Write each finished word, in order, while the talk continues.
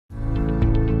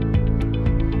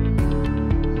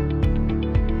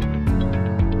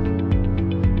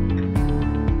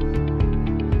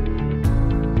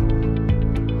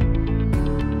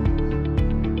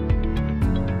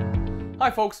Hi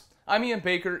folks, I'm Ian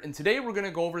Baker, and today we're going to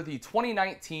go over the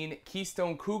 2019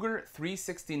 Keystone Cougar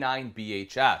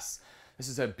 369BHS. This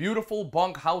is a beautiful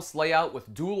bunkhouse layout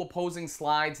with dual opposing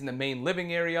slides in the main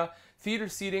living area, theater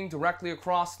seating directly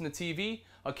across from the TV,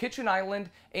 a kitchen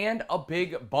island, and a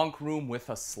big bunk room with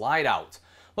a slide out.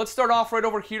 Let's start off right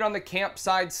over here on the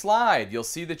campside slide. You'll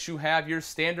see that you have your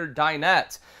standard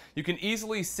dinette. You can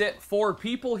easily sit 4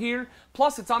 people here,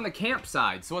 plus it's on the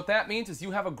campsite. So what that means is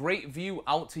you have a great view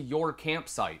out to your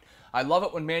campsite. I love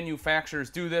it when manufacturers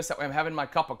do this. That way I'm having my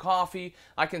cup of coffee,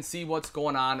 I can see what's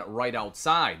going on right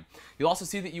outside. You'll also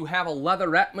see that you have a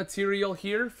leatherette material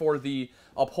here for the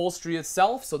upholstery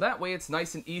itself, so that way it's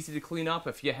nice and easy to clean up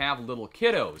if you have little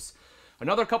kiddos.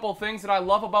 Another couple of things that I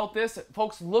love about this,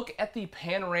 folks, look at the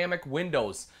panoramic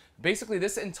windows. Basically,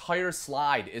 this entire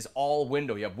slide is all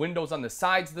window. You have windows on the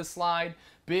sides of the slide,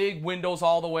 big windows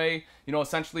all the way,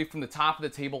 essentially from the top of the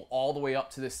table all the way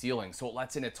up to the ceiling. So it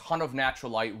lets in a ton of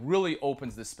natural light, really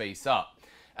opens the space up.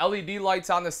 LED lights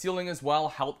on the ceiling as well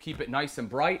help keep it nice and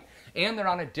bright, and they're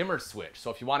on a dimmer switch. So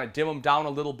if you want to dim them down a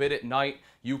little bit at night,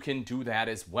 you can do that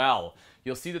as well.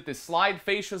 You'll see that the slide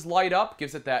fascias light up,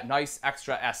 gives it that nice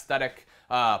extra aesthetic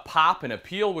pop and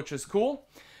appeal, which is cool.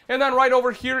 And then right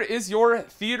over here is your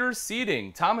theater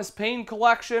seating. Thomas Paine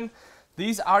collection.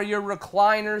 These are your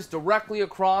recliners directly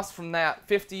across from that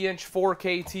 50-inch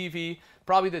 4K TV.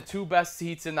 Probably the 2 best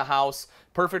seats in the house.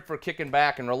 Perfect for kicking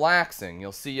back and relaxing.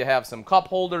 You'll see you have some cup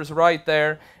holders right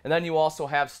there. And then you also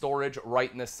have storage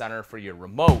right in the center for your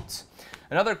remote.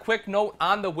 Another quick note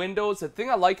on the windows. The thing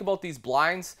I like about these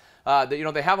blinds,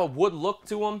 they have a wood look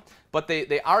to them, but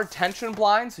they are tension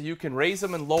blinds, so you can raise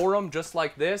them and lower them just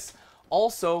like this.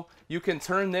 Also, you can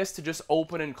turn this to just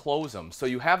open and close them. So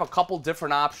you have a couple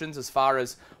different options as far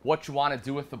as what you want to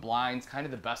do with the blinds, kind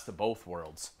of the best of both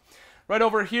worlds. Right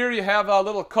over here, you have a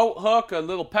little coat hook, a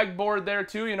little pegboard there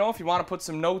too. If you want to put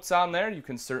some notes on there, you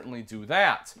can certainly do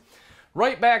that.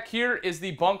 Right back here is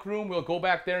the bunk room. We'll go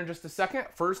back there in just a second.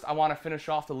 First, I want to finish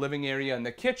off the living area and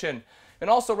the kitchen. And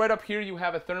also right up here, you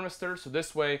have a thermistor. So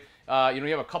this way, you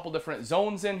have a couple different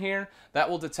zones in here that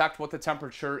will detect what the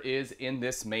temperature is in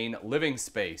this main living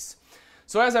space.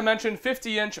 So as I mentioned,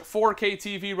 50-inch 4K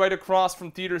TV right across from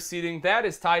theater seating. That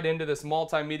is tied into this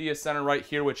multimedia center right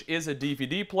here, which is a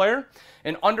DVD player.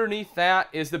 And underneath that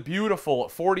is the beautiful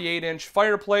 48-inch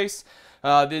fireplace.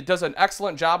 It does an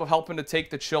excellent job of helping to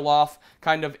take the chill off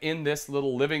kind of in this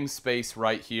little living space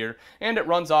right here. And it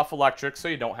runs off electric, so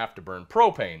you don't have to burn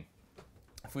propane.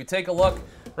 If we take a look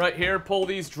right here, pull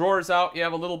these drawers out, you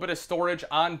have a little bit of storage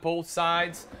on both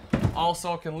sides.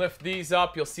 Also can lift these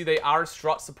up. You'll see they are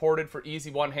strut supported for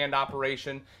easy one-hand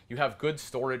operation. You have good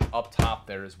storage up top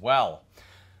there as well.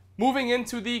 Moving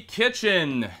into the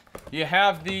kitchen, you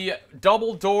have the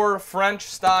double door French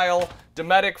style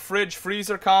Dometic fridge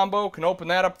freezer combo. Can open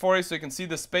that up for you so you can see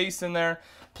the space in there.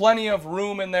 Plenty of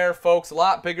room in there, folks. A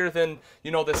lot bigger than,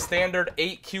 the standard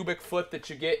 8 cubic foot that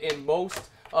you get in most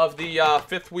of the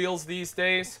fifth wheels these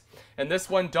days. And this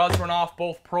one does run off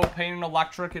both propane and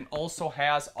electric, and also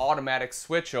has automatic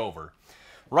switchover.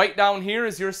 Right down here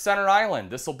is your center island.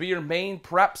 This will be your main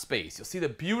prep space. You'll see the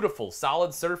beautiful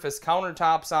solid surface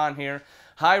countertops on here.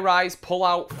 High-rise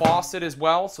pull-out faucet as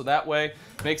well, so that way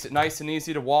makes it nice and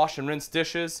easy to wash and rinse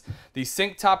dishes. The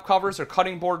sink top covers are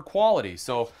cutting board quality,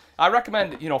 so I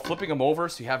recommend, flipping them over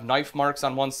so you have knife marks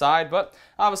on one side, but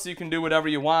obviously you can do whatever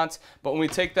you want. But when we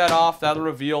take that off, that'll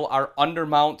reveal our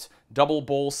undermount double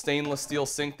bowl stainless steel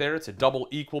sink there. It's a double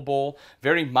equal bowl.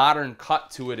 Very modern cut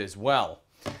to it as well.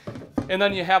 And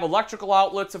then you have electrical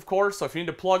outlets, of course, so if you need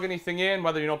to plug anything in,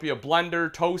 whether be a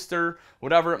blender, toaster,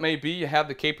 whatever it may be, you have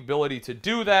the capability to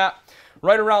do that.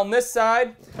 Right around this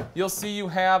side, you'll see you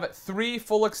have 3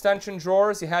 full extension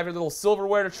drawers. You have your little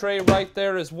silverware tray right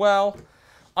there as well.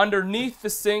 Underneath the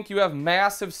sink, you have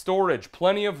massive storage,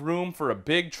 plenty of room for a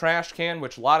big trash can,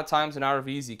 which a lot of times in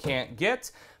RVs you can't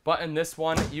get, but in this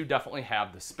one, you definitely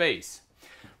have the space.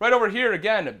 Right over here,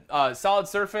 again, solid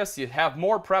surface. You have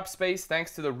more prep space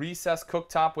thanks to the recessed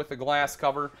cooktop with the glass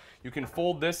cover. You can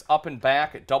fold this up and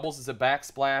back. It doubles as a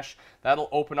backsplash. That'll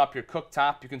open up your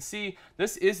cooktop. You can see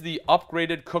this is the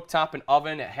upgraded cooktop and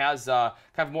oven. It has kind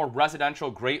of more residential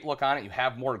grate look on it. You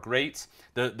have more grates.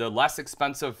 The less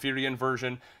expensive Furion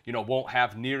version, won't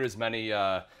have near as many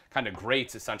kind of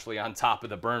grates essentially on top of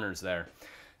the burners there.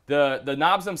 The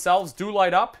knobs themselves do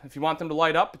light up. If you want them to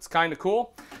light up, it's kind of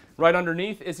cool. Right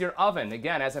underneath is your oven.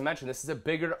 Again, as I mentioned, this is a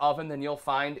bigger oven than you'll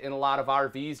find in a lot of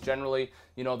RVs. Generally,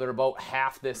 they're about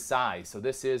half this size. So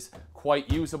this is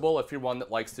quite usable if you're one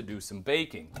that likes to do some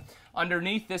baking.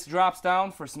 Underneath, this drops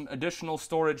down for some additional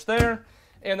storage there.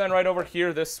 And then right over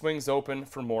here, this swings open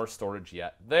for more storage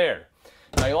yet there.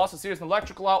 Now you'll also see there's an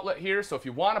electrical outlet here, so if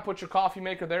you want to put your coffee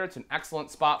maker there, it's an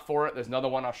excellent spot for it. There's another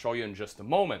one I'll show you in just a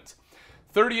moment.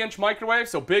 30-inch microwave,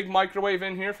 so big microwave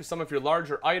in here for some of your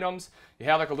larger items. You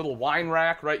have like a little wine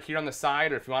rack right here on the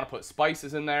side, or if you want to put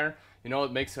spices in there, you know,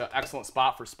 it makes an excellent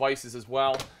spot for spices as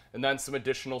well. And then some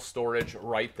additional storage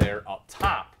right there up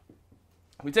top.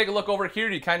 We take a look over here,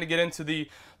 you kind of get into the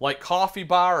like coffee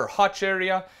bar or hutch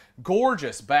area.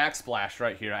 Gorgeous backsplash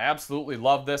right here. I absolutely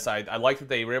love this. I like that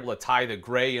they were able to tie the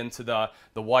gray into the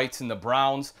whites and the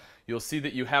browns. You'll see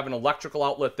that you have an electrical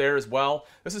outlet there as well.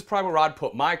 This is probably where I'd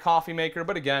put my coffee maker,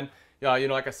 but again, you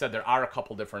know, like I said, there are a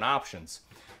couple different options.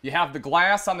 You have the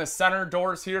glass on the center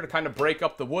doors here to kind of break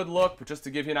up the wood look, but just to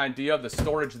give you an idea of the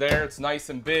storage there, it's nice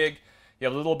and big. You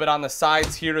have a little bit on the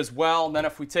sides here as well. And then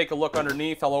if we take a look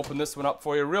underneath, I'll open this one up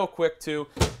for you real quick too,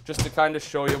 just to kind of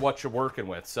show you what you're working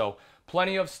with. So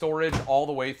plenty of storage all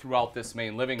the way throughout this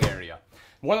main living area.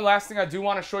 One last thing I do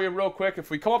want to show you real quick,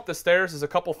 if we come up the stairs, there's a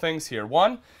couple things here.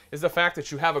 One is the fact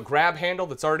that you have a grab handle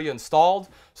that's already installed.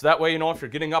 So that way, you know, if you're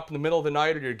getting up in the middle of the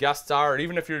night or your guests are, or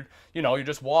even if you're, you know, you're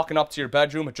just walking up to your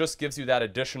bedroom, it just gives you that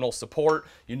additional support.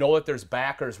 You know that there's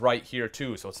backers right here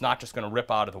too, so it's not just going to rip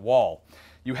out of the wall.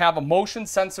 You have a motion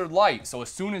sensor light, so as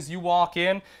soon as you walk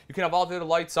in, you can have all the other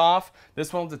lights off.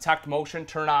 This one will detect motion,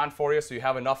 turn on for you, so you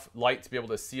have enough light to be able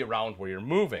to see around where you're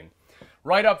moving.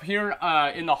 Right up here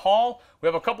in the hall, we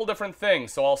have a couple different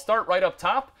things. So I'll start right up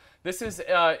top. This is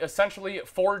essentially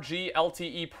 4G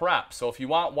LTE prep. So if you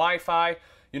want Wi-Fi,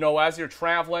 you know, as you're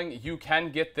traveling, you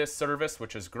can get this service,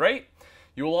 which is great.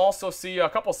 You will also see a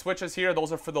couple switches here.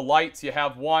 Those are for the lights. You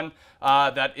have one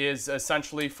that is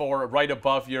essentially for right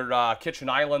above your kitchen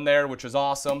island there, which is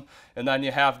awesome. And then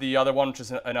you have the other one, which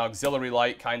is an auxiliary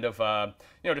light, kind of,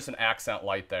 you know, just an accent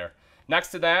light there. Next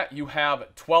to that, you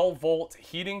have 12-volt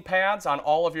heating pads on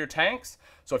all of your tanks.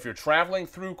 So if you're traveling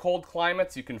through cold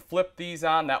climates, you can flip these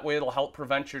on. That way it'll help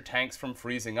prevent your tanks from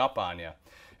freezing up on you.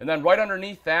 And then right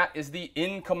underneath that is the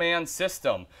in-command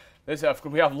system.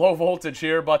 We have low voltage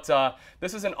here, but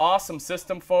this is an awesome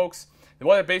system, folks. And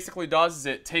what it basically does is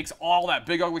it takes all that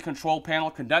big ugly control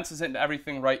panel, condenses it into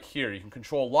everything right here. You can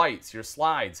control lights, your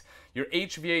slides, your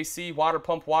HVAC, water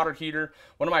pump, water heater.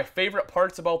 One of my favorite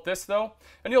parts about this though,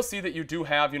 and you'll see that you do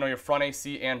have, you know, your front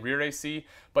AC and rear AC,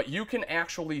 but you can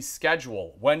actually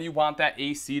schedule when you want that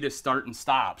AC to start and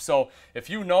stop. So if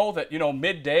you know that, you know,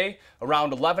 midday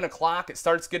around 11 o'clock it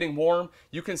starts getting warm,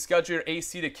 you can schedule your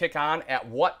AC to kick on at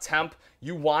what temp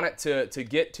you want it to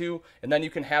get to, and then you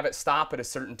can have it stop at a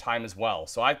certain time as well.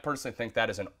 So I personally think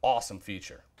that is an awesome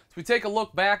feature. So we take a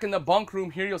look back in the bunk room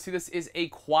here, you'll see this is a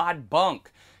quad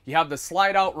bunk. You have the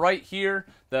slide out right here,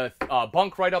 the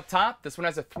bunk right up top. This one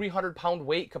has a 300-pound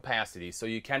weight capacity, so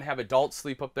you can have adults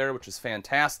sleep up there, which is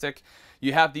fantastic.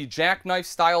 You have the jackknife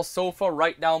style sofa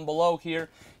right down below here.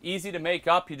 Easy to make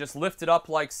up. You just lift it up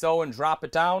like so and drop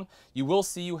it down. You will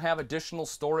see you have additional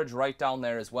storage right down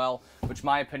there as well, which in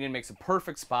my opinion makes a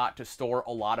perfect spot to store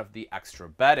a lot of the extra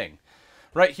bedding.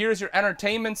 Right here is your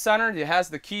entertainment center. It has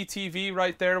the Key TV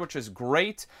right there, which is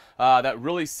great. That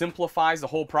really simplifies the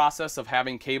whole process of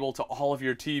having cable to all of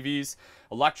your TVs.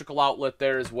 Electrical outlet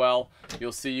there as well.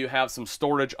 You'll see you have some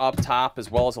storage up top as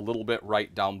well as a little bit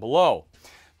right down below.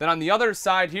 Then on the other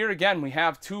side here, again, we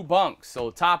have two bunks. So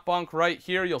the top bunk right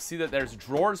here, you'll see that there's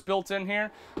drawers built in here,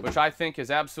 which I think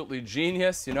is absolutely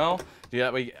genius, you know.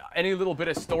 Yeah, any little bit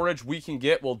of storage we can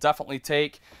get, we'll definitely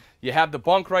take. You have the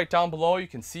bunk right down below. You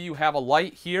can see you have a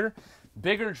light here.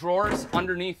 Bigger drawers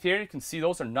underneath here. You can see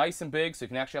those are nice and big, so you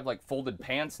can actually have like folded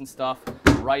pants and stuff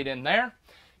right in there.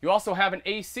 You also have an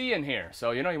AC in here.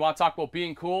 So, you know, you want to talk about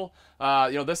being cool.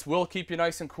 You know, this will keep you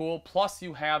nice and cool. Plus,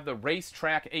 you have the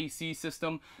racetrack AC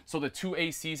system. So the two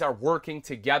ACs are working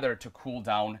together to cool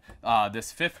down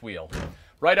this fifth wheel.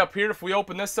 Right up here, if we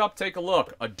open this up, take a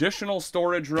look. Additional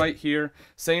storage right here.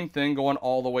 Same thing going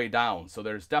all the way down. So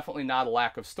there's definitely not a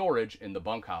lack of storage in the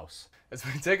bunkhouse. As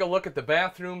we take a look at the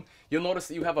bathroom, you'll notice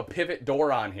that you have a pivot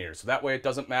door on here. So that way it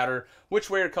doesn't matter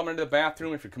which way you're coming into the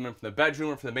bathroom. If you're coming from the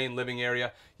bedroom or from the main living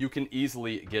area, you can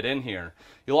easily get in here.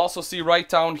 You'll also see right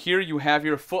down here, you have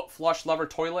your foot flush lever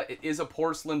toilet. It is a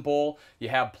porcelain bowl. You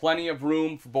have plenty of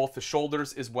room for both the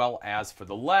shoulders as well as for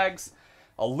the legs.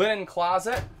 A linen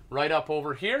closet right up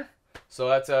over here. So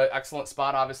that's an excellent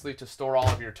spot, obviously, to store all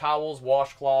of your towels,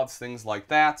 washcloths, things like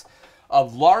that. A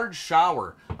large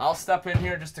shower. I'll step in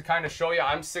here just to kind of show you.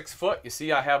 I'm 6 foot. You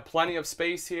see I have plenty of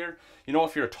space here. You know,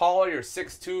 if you're taller, you're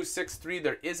 6'2", 6'3",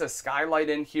 there is a skylight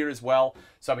in here as well.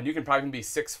 So, I mean, you can probably be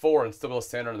 6'4" and still be able to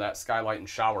stand under that skylight and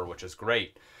shower, which is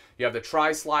great. You have the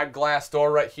tri-slide glass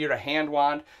door right here, a hand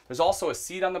wand. There's also a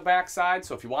seat on the back side,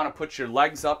 so if you want to put your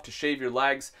legs up to shave your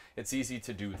legs, it's easy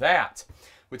to do that.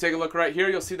 We take a look right here,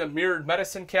 you'll see the mirrored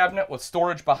medicine cabinet with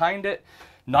storage behind it.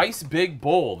 Nice big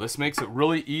bowl. This makes it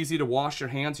really easy to wash your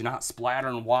hands. You're not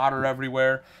splattering water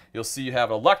everywhere. You'll see you have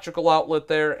an electrical outlet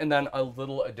there and then a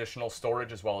little additional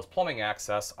storage as well as plumbing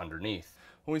access underneath.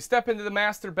 When we step into the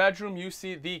master bedroom, you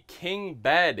see the king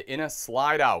bed in a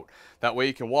slide out. That way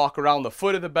you can walk around the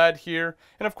foot of the bed here.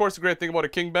 And of course, the great thing about a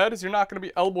king bed is you're not going to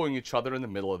be elbowing each other in the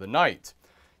middle of the night.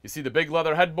 You see the big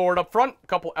leather headboard up front, a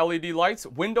couple LED lights,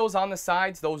 windows on the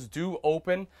sides, those do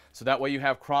open, so that way you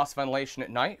have cross ventilation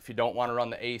at night if you don't want to run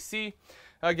the AC.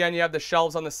 Again, you have the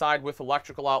shelves on the side with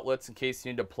electrical outlets in case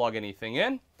you need to plug anything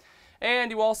in. And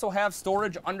you also have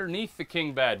storage underneath the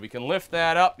king bed. We can lift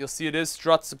that up. You'll see it is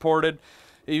strut supported.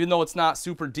 Even though it's not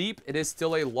super deep, it is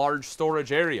still a large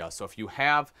storage area. So if you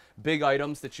have big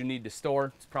items that you need to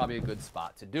store, it's probably a good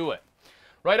spot to do it.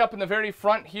 Right up in the very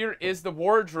front here is the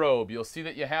wardrobe. You'll see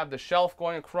that you have the shelf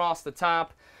going across the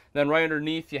top. Then right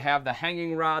underneath you have the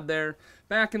hanging rod there.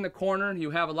 Back in the corner you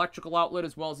have electrical outlet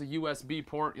as well as a USB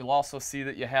port. You'll also see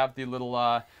that you have the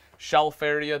little shelf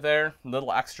area there, a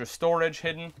little extra storage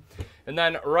hidden. And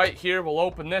then right here, we'll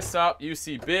open this up. You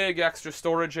see big extra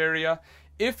storage area.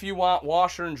 If you want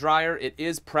washer and dryer, it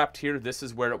is prepped here. This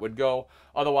is where it would go.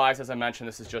 Otherwise, as I mentioned,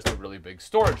 this is just a really big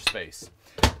storage space.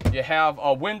 You have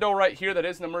a window right here that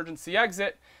is an emergency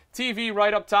exit. TV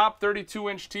right up top,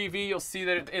 32-inch TV. You'll see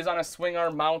that it is on a swing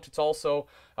arm mount. It's also,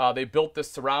 they built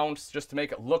this surround just to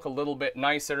make it look a little bit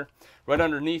nicer. Right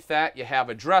underneath that, you have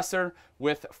a dresser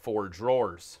with 4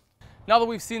 drawers. Now that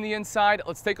we've seen the inside,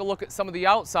 let's take a look at some of the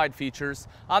outside features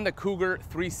on the Cougar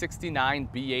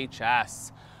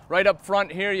 369BHS. Right up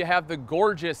front here, you have the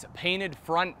gorgeous painted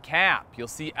front cap. You'll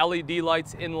see LED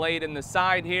lights inlaid in the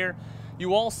side here.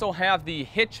 You also have the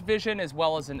hitch vision as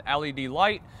well as an LED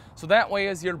light. So that way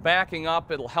as you're backing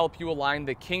up, it'll help you align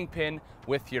the kingpin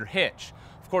with your hitch.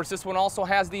 Of course, this one also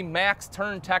has the max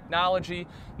turn technology.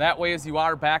 That way as you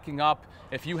are backing up,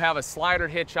 if you have a slider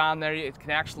hitch on there, it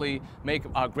can actually make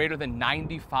greater than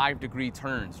 95-degree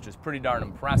turns, which is pretty darn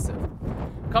impressive.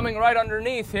 Coming right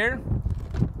underneath here,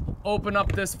 open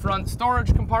up this front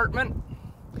storage compartment.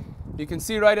 You can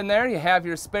see right in there, you have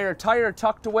your spare tire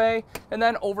tucked away, and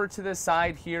then over to the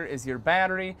side here is your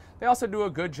battery. They also do a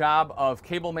good job of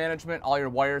cable management. All your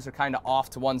wires are kind of off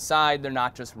to one side. They're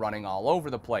not just running all over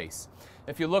the place.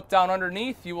 If you look down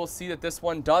underneath, you will see that this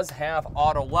one does have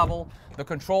auto level. The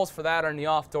controls for that are on the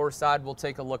off door side. We'll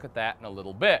take a look at that in a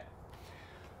little bit.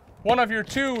 One of your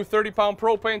 2 30-pound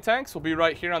propane tanks will be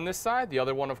right here on this side. The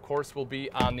other one, of course, will be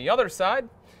on the other side.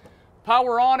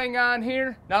 Power awning on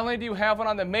here. Not only do you have one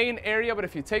on the main area, but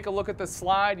if you take a look at the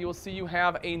slide, you'll see you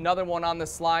have another one on the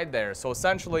slide there. So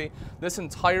essentially, this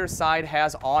entire side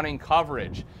has awning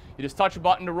coverage. You just touch a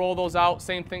button to roll those out.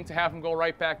 Same thing to have them go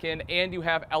right back in. And you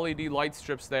have LED light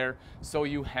strips there, so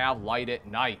you have light at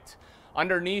night.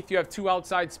 Underneath, you have 2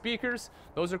 outside speakers.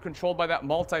 Those are controlled by that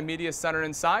multimedia center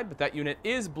inside, but that unit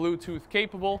is Bluetooth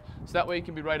capable, so that way you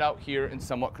can be right out here and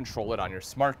somewhat control it on your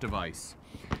smart device.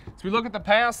 So we look at the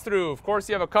pass-through. Of course,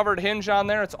 you have a covered hinge on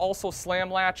there. It's also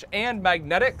slam latch and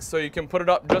magnetic, so you can put it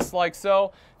up just like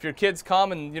so. If your kids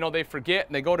come and they forget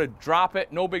and they go to drop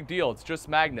it, no big deal. It's just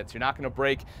magnets. You're not going to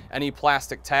break any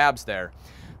plastic tabs there.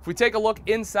 If we take a look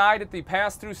inside at the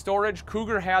pass-through storage,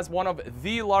 Cougar has one of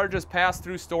the largest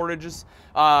pass-through storages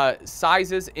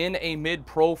sizes in a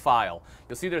mid-profile.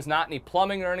 You'll see there's not any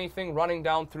plumbing or anything running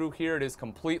down through here. It is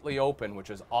completely open, which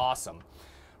is awesome.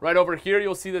 Right over here,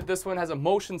 you'll see that this one has a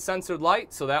motion censored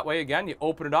light. So that way, again, you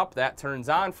open it up, that turns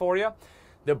on for you.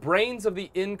 The brains of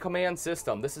the in-command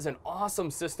system. This is an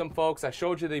awesome system, folks. I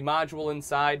showed you the module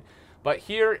inside. But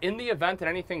here, in the event that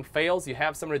anything fails, you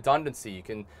have some redundancy. You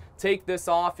can take this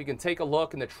off, you can take a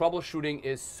look, and the troubleshooting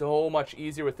is so much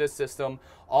easier with this system.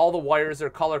 All the wires are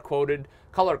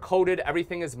color-coded,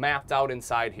 everything is mapped out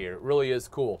inside here. It really is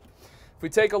cool. If we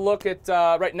take a look at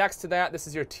right next to that, this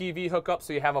is your TV hookup.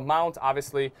 So you have a mount.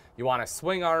 Obviously, you want a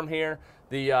swing arm here,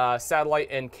 the satellite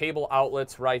and cable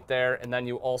outlets right there, and then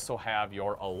you also have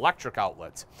your electric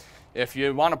outlets. If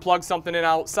you want to plug something in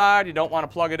outside, you don't want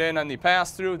to plug it in on the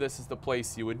pass-through, this is the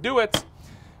place you would do it.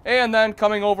 And then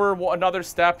coming over another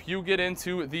step, you get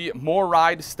into the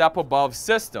MORryde step above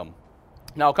system.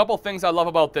 Now, a couple of things I love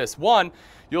about this. One,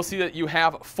 you'll see that you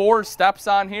have 4 steps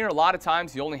on here. A lot of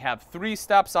times you only have 3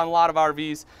 steps on a lot of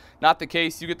RVs. Not the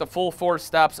case. You get the full 4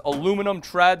 steps. Aluminum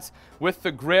treads with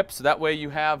the grip, so that way you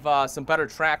have some better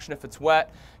traction if it's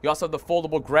wet. You also have the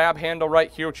foldable grab handle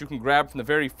right here, which you can grab from the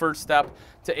very first step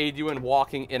to aid you in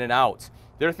walking in and out.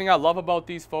 The other thing I love about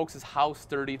these, folks, is how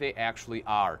sturdy they actually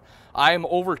are. I am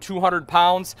over 200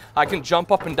 pounds. I can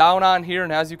jump up and down on here,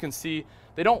 and as you can see,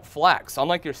 they don't flex.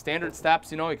 Unlike your standard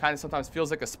steps, you know, it kind of sometimes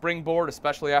feels like a springboard,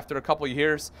 especially after a couple of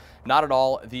years. Not at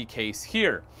all the case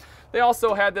here. They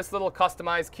also had this little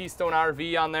customized Keystone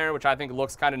RV on there, which I think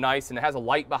looks kind of nice, and it has a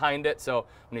light behind it, so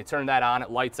when you turn that on,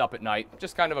 it lights up at night.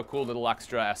 Just kind of a cool little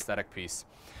extra aesthetic piece.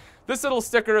 This little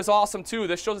sticker is awesome too.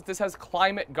 This shows that this has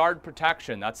climate guard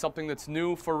protection. That's something that's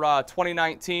new for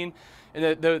 2019.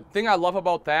 And the thing I love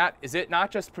about that is it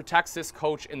not just protects this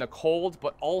coach in the cold,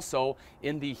 but also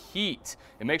in the heat.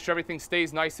 It makes sure everything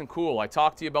stays nice and cool. I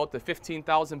talked to you about the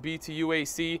 15,000 BTU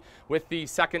AC with the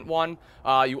second one.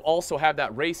 You also have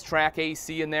that racetrack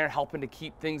AC in there helping to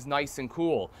keep things nice and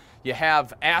cool. You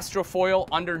have Astrofoil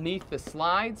underneath the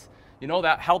slides. You know,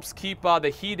 that helps keep the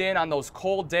heat in on those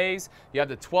cold days. You have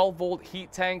the 12-volt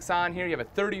heat tanks on here. You have a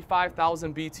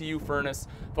 35,000 BTU furnace.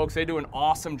 Folks, they do an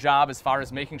awesome job as far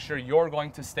as making sure you're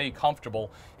going to stay comfortable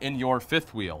in your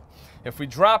fifth wheel. If we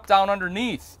drop down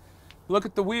underneath, look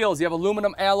at the wheels. You have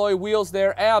aluminum alloy wheels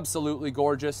there. Absolutely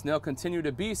gorgeous. And they'll continue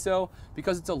to be so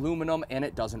because it's aluminum and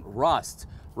it doesn't rust.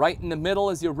 Right in the middle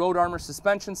is your road armor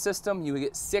suspension system. You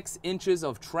get 6 inches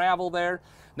of travel there.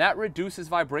 That reduces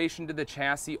vibration to the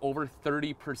chassis over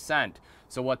 30%.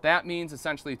 So what that means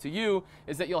essentially to you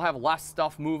is that you'll have less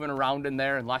stuff moving around in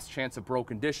there and less chance of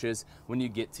broken dishes when you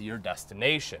get to your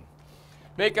destination.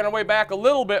 Making our way back a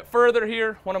little bit further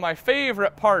here, one of my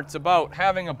favorite parts about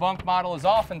having a bunk model is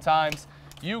oftentimes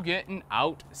you get an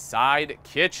outside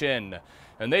kitchen.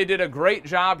 And they did a great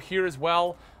job here as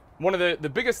well. One of the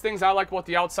biggest things I like about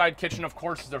the outside kitchen, of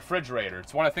course, is the refrigerator.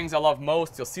 It's one of the things I love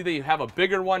most. You'll see that you have a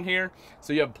bigger one here,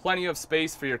 so you have plenty of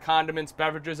space for your condiments,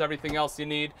 beverages, everything else you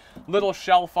need. Little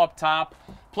shelf up top.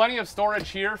 Plenty of storage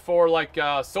here for like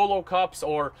solo cups,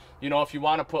 or, you know, if you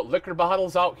want to put liquor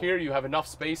bottles out here, you have enough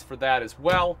space for that as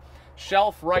well.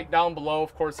 Shelf right down below.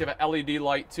 Of course, you have an LED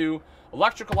light too.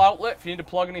 Electrical outlet if you need to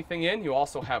plug anything in. You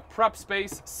also have prep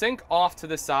space, sink off to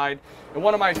the side. And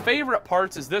one of my favorite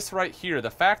parts is this right here,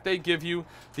 the fact they give you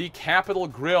the capital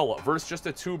grill versus just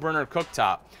a 2-burner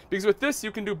cooktop. Because with this,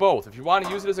 you can do both. If you want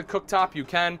to use it as a cooktop, you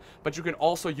can, but you can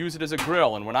also use it as a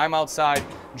grill. And when I'm outside,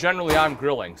 generally I'm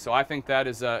grilling. So I think that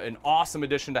is an awesome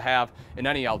addition to have in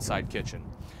any outside kitchen.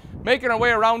 Making our way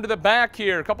around to the back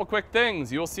here, a couple quick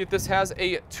things. You'll see that this has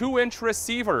a 2-inch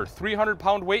receiver,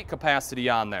 300-pound weight capacity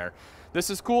on there. This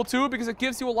is cool too because it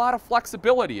gives you a lot of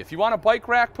flexibility. If you want a bike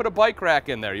rack, put a bike rack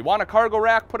in there. You want a cargo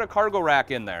rack, put a cargo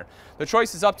rack in there. The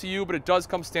choice is up to you, but it does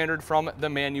come standard from the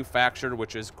manufacturer,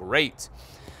 which is great.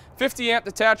 50 amp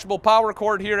detachable power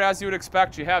cord here, as you would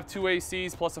expect. You have 2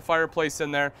 ACs plus a fireplace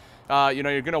in there. You know,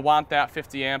 you're going to want that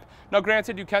 50 amp. Now,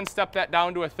 granted, you can step that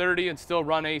down to a 30 and still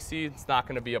run AC. It's not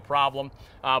going to be a problem,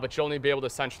 but you'll only be able to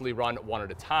essentially run one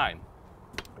at a time.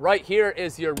 Right here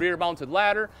is your rear mounted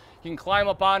ladder. You can climb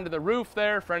up onto the roof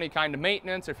there for any kind of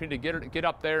maintenance, or if you need to get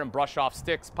up there and brush off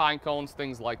sticks, pine cones,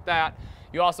 things like that.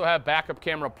 You also have backup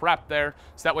camera prep there,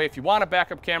 so that way if you want a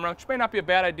backup camera, which may not be a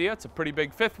bad idea, it's a pretty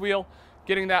big fifth wheel,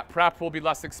 getting that prep will be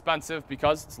less expensive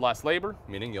because it's less labor,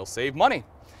 meaning you'll save money.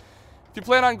 If you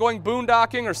plan on going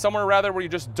boondocking or somewhere rather where you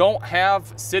just don't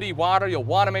have city water, you'll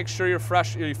want to make sure you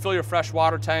fill your fresh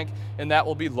water tank, and that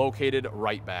will be located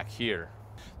right back here.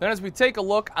 Then as we take a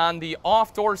look on the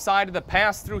off-door side of the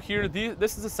pass-through here,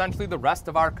 this is essentially the rest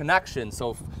of our connection.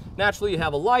 So naturally you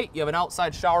have a light, you have an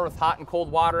outside shower with hot and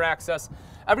cold water access.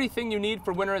 Everything you need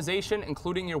for winterization,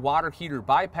 including your water heater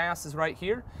bypass, is right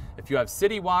here. If you have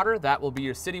city water, that will be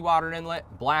your city water inlet,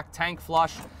 black tank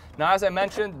flush. Now, as I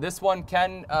mentioned, this one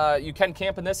you can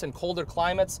camp in this in colder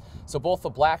climates. So both the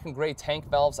black and gray tank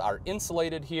valves are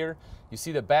insulated here. You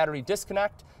see the battery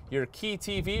disconnect, your key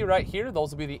TV right here.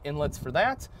 Those will be the inlets for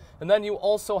that. And then you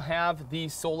also have the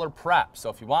solar prep. So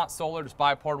if you want solar, just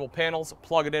buy portable panels,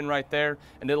 plug it in right there,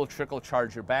 and it'll trickle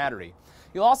charge your battery.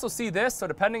 You'll also see this, so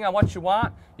depending on what you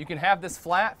want, you can have this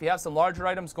flat. If you have some larger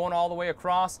items going all the way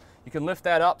across, you can lift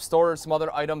that up, store some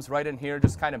other items right in here,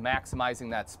 just kind of maximizing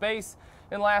that space.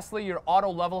 And lastly, your auto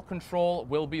level control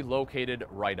will be located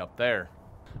right up there.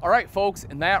 All right, folks,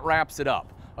 and that wraps it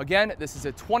up. Again, this is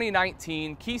a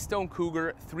 2019 Keystone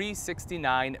Cougar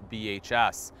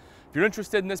 369BHS. If you're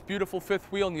interested in this beautiful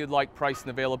fifth wheel and you'd like price and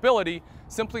availability,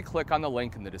 simply click on the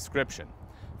link in the description.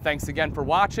 Thanks again for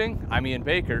watching. I'm Ian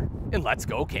Baker, and let's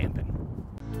go camping.